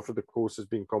submitted long after the course has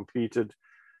been completed.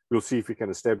 We'll see if we can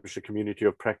establish a community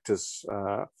of practice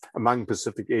among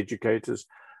Pacific educators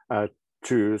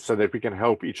so that we can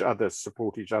help each other,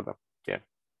 support each other. Yeah.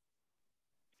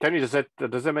 Tony, does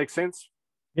that make sense?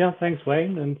 Yeah, thanks,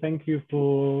 Wayne, and thank you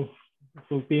for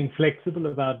being flexible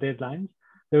about deadlines.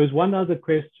 There was one other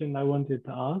question I wanted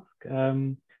to ask,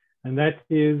 and that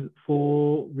is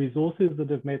for resources that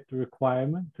have met the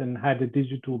requirements and had a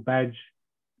digital badge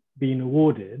being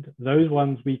awarded, those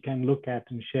ones we can look at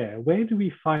and share. Where do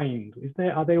we find?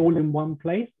 Are they all in one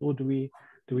place, or do we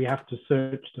have to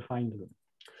search to find them?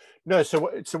 No.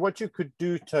 So what you could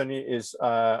do, Tony, is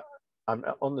I'm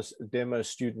on this demo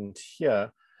student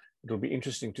here. It'll be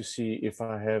interesting to see if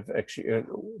I have actually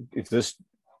if this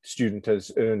student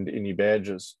has earned any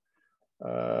badges.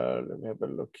 Let me have a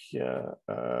look here.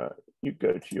 You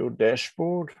go to your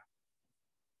dashboard.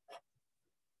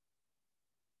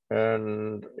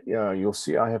 And yeah, you'll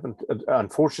see I haven't,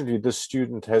 unfortunately, this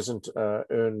student hasn't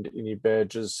earned any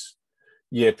badges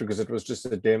yet because it was just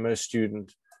a demo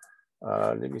student.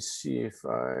 Let me see if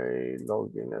I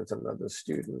log in as another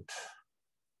student.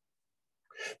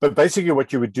 But basically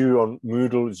what you would do on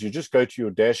Moodle is you just go to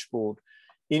your dashboard.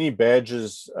 Any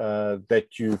badges that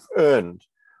you've earned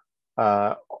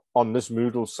on this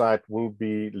Moodle site will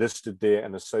be listed there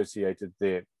and associated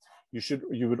there. You should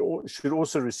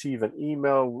also receive an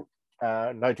email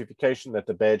notification that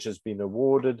the badge has been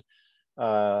awarded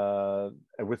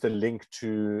with a link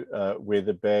to where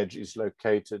the badge is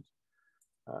located.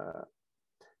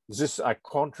 I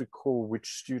can't recall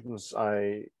which students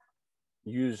I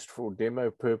used for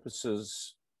demo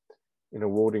purposes in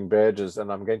awarding badges,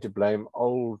 and I'm going to blame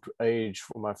old age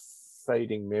for my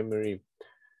fading memory.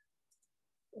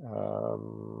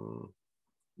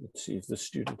 Let's see if the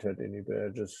student had any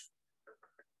badges.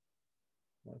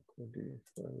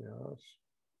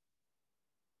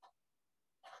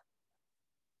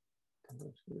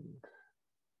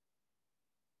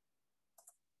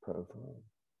 Profile.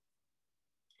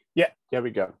 Yeah, there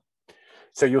we go.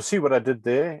 So you'll see what I did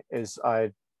there is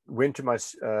I went to my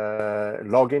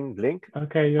login link.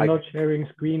 Okay, you're not sharing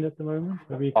screen at the moment,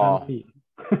 so we can't see.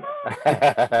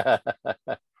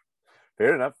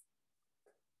 Fair enough.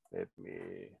 Let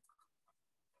me.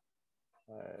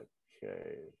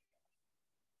 Okay.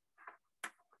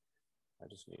 I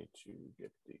just need to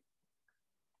get the.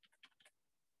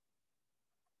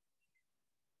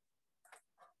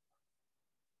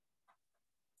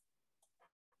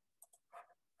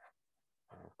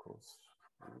 Of course,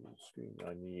 the screen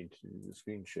I need to do the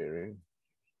screen sharing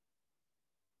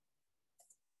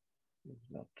is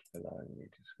not allowing me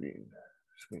to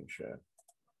screen share.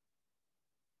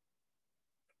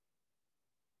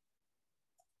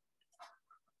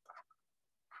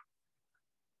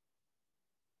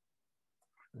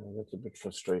 Oh, that's a bit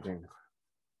frustrating.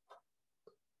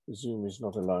 Zoom is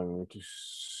not allowing me to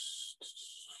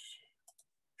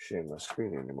share my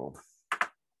screen anymore.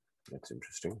 That's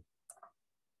interesting.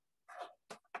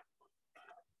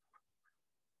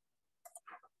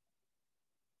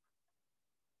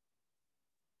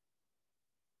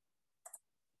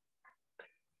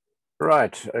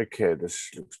 Right, okay, this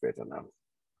looks better now.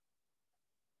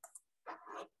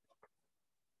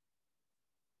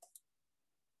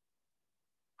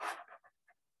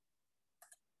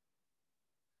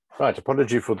 Right,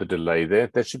 apology for the delay there.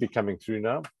 That should be coming through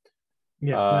now.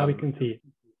 Yes, now we can see it.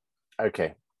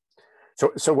 Okay.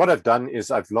 So what I've done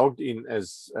is I've logged in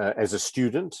as a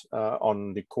student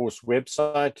on the course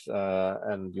website,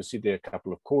 and you'll see there are a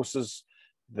couple of courses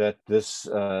that this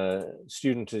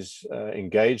student is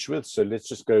engaged with. So let's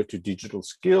just go to digital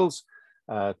skills,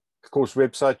 course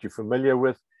website you're familiar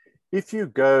with. If you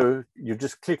go, you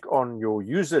just click on your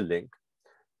user link,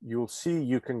 you'll see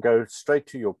you can go straight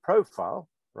to your profile,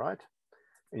 right?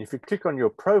 And if you click on your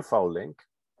profile link,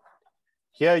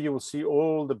 here you will see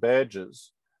all the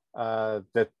badges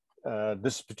that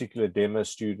this particular demo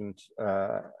student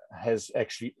has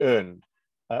actually earned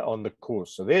on the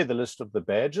course. So they're the list of the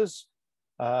badges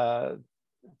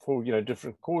for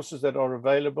different courses that are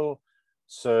available.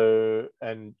 So,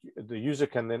 and the user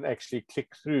can then actually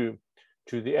click through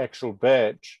to the actual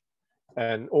badge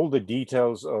and all the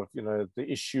details of the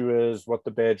issuers, what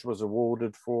the badge was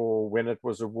awarded for, when it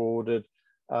was awarded,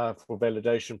 for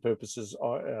validation purposes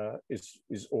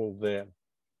is all there.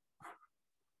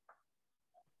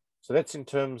 So that's in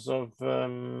terms of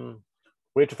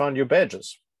where to find your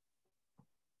badges.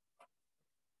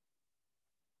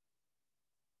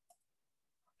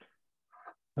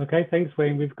 Okay, thanks,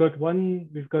 Wayne. We've got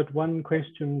one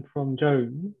question from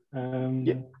Joan.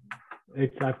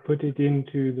 I've put it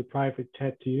into the private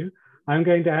chat to you. I'm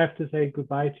going to have to say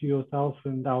goodbye to yourself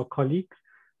and our colleagues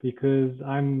because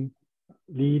I'm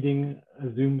leading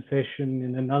a Zoom session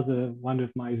in another one of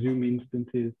my Zoom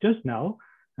instances just now.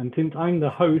 And since I'm the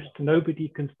host, nobody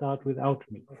can start without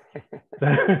me.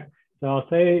 So I'll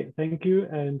say thank you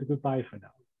and goodbye for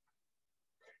now.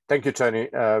 Thank you, Tony.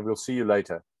 We'll see you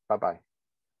later. Bye-bye.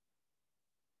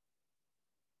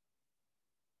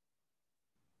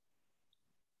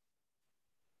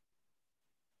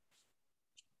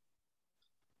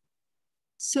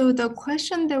 So the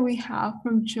question that we have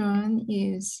from John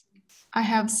is, I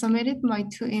have submitted my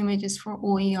 2 images for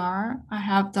OER. I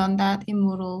have done that in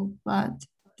Moodle, but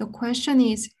the question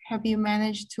is, have you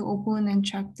managed to open and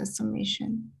check the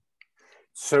submission?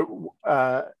 So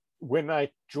when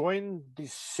I joined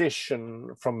this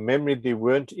session, from memory, there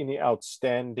weren't any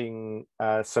outstanding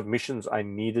submissions I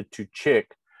needed to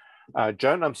check.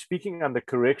 Joan, I'm speaking under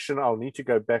correction. I'll need to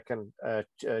go back and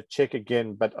check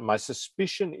again, but my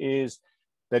suspicion is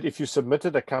that if you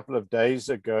submitted a couple of days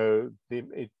ago,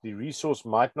 the resource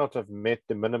might not have met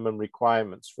the minimum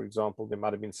requirements. For example, there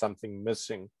might have been something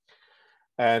missing.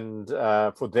 And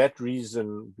for that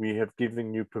reason, we have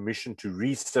given you permission to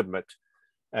resubmit.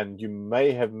 And you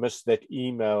may have missed that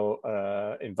email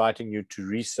inviting you to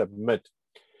resubmit.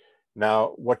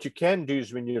 Now, what you can do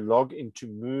is when you log into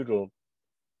Moodle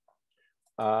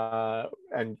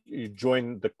and you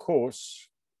join the course,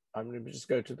 I'm going to just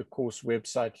go to the course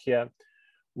website here.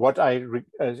 What I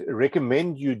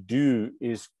recommend you do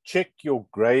is check your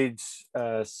grades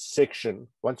section.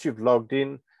 Once you've logged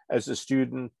in as a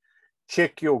student,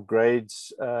 check your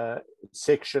grades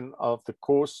section of the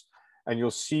course, and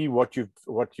you'll see what you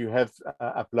have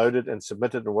uploaded and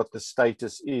submitted and what the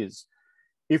status is.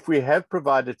 If we have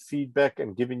provided feedback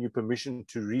and given you permission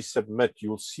to resubmit,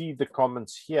 you'll see the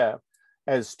comments here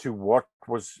as to what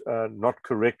was not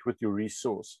correct with your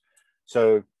resource.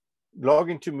 So log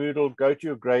into Moodle, go to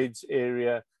your grades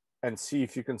area and see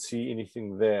if you can see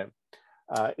anything there.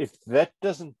 If that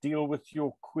doesn't deal with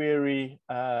your query,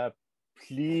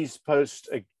 please post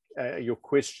your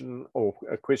question or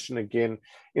a question again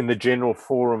in the general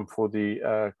forum for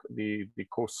the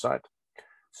course site.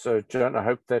 So Joan, I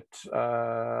hope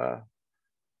that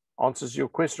answers your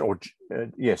question. Or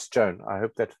yes, Joan, I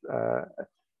hope that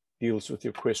deals with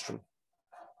your question.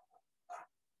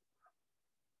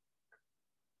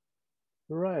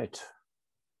 Right.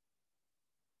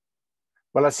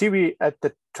 Well, I see we at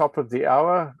the top of the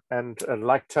hour, and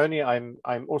like Tony, I'm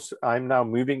now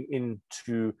moving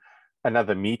into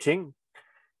another meeting.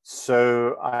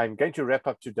 So I'm going to wrap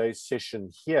up today's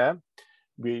session here.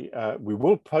 We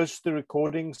will post the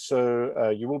recording,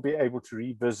 so you will be able to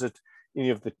revisit any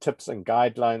of the tips and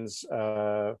guidelines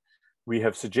we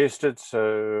have suggested.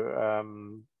 So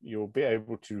you'll be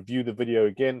able to view the video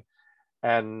again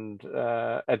And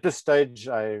at this stage,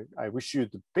 I wish you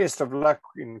the best of luck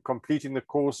in completing the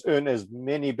course. Earn as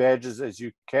many badges as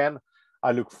you can.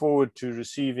 I look forward to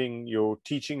receiving your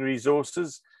teaching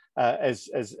resources as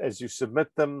you submit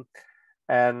them.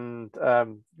 And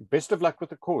best of luck with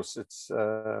the course. It's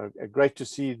great to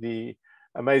see the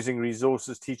amazing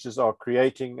resources teachers are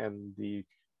creating and the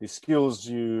skills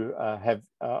you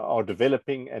are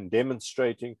developing and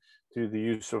demonstrating through the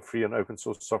use of free and open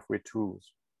source software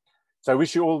tools. So I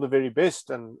wish you all the very best,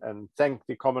 and thank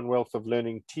the Commonwealth of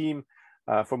Learning team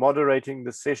for moderating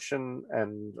the session.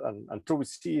 And until we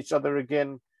see each other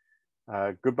again,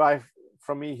 goodbye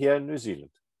from me here in New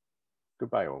Zealand.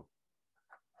 Goodbye all.